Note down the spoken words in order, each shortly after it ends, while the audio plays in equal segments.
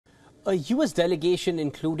A U.S. delegation,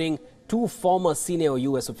 including two former senior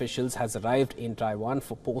U.S. officials, has arrived in Taiwan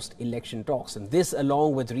for post-election talks. And this,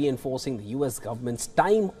 along with reinforcing the U.S. government's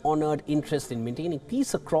time-honored interest in maintaining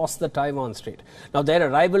peace across the Taiwan Strait. Now, their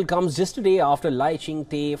arrival comes just a day after Lai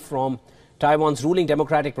Ching-te from Taiwan's ruling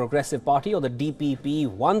Democratic Progressive Party, or the DPP,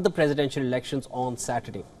 won the presidential elections on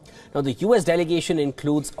Saturday. Now, the U.S. delegation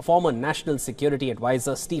includes former National Security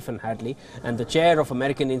Advisor Stephen Hadley and the chair of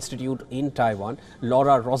American Institute in Taiwan,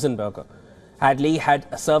 Laura Rosenberger. Hadley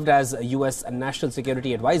had served as a U.S. National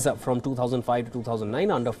Security Advisor from 2005 to 2009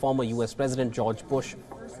 under former U.S. President George Bush.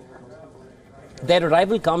 Their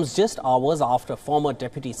arrival comes just hours after former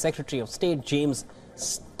Deputy Secretary of State James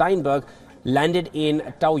Steinberg landed in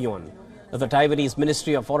Taoyuan. The Taiwanese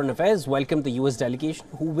Ministry of Foreign Affairs welcomed the U.S. delegation,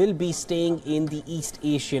 who will be staying in the East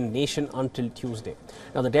Asian nation until Tuesday.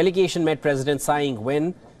 Now, the delegation met President Tsai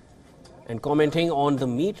Ing-wen, and commenting on the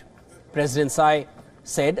meet, President Tsai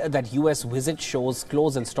said that U.S. visit shows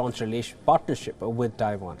close and staunch partnership with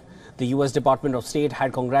Taiwan. The U.S. Department of State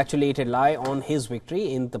had congratulated Lai on his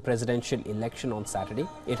victory in the presidential election on Saturday.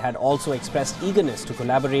 It had also expressed eagerness to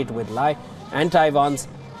collaborate with Lai and Taiwan's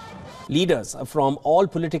leaders from all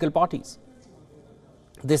political parties.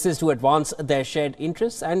 This is to advance their shared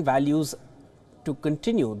interests and values to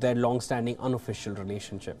continue their long-standing unofficial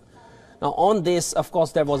relationship. Now, on this, of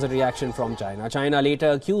course, there was a reaction from China. China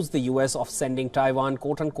later accused the U.S. of sending Taiwan,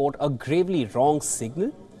 quote-unquote, a gravely wrong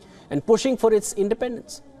signal and pushing for its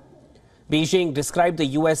independence. Beijing described the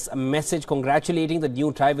U.S. message congratulating the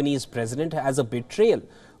new Taiwanese president as a betrayal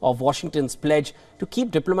of Washington's pledge to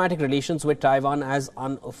keep diplomatic relations with Taiwan as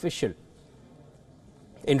unofficial.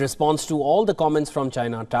 In response to all the comments from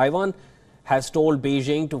China, Taiwan has told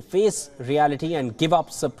Beijing to face reality and give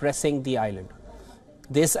up suppressing the island.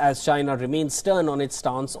 This as China remains stern on its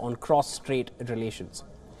stance on cross-strait relations.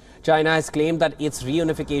 China has claimed that its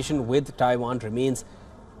reunification with Taiwan remains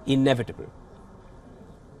inevitable.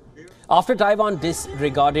 After Taiwan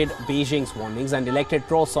disregarded Beijing's warnings and elected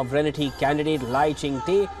pro-sovereignty candidate Lai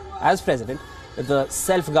Ching-te as president, the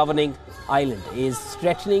self-governing island is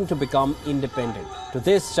threatening to become independent. To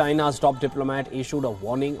this, China's top diplomat issued a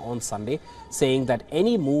warning on Sunday, saying that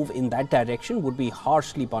any move in that direction would be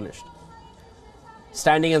harshly punished.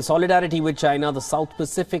 Standing in solidarity with China, the South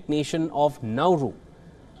Pacific nation of Nauru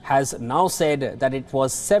has now said that it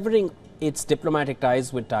was severing its diplomatic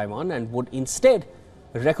ties with Taiwan and would instead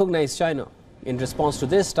recognize China. In response to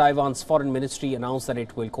this, Taiwan's foreign ministry announced that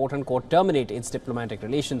it will, quote-unquote, terminate its diplomatic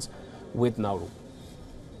relations with Nauru.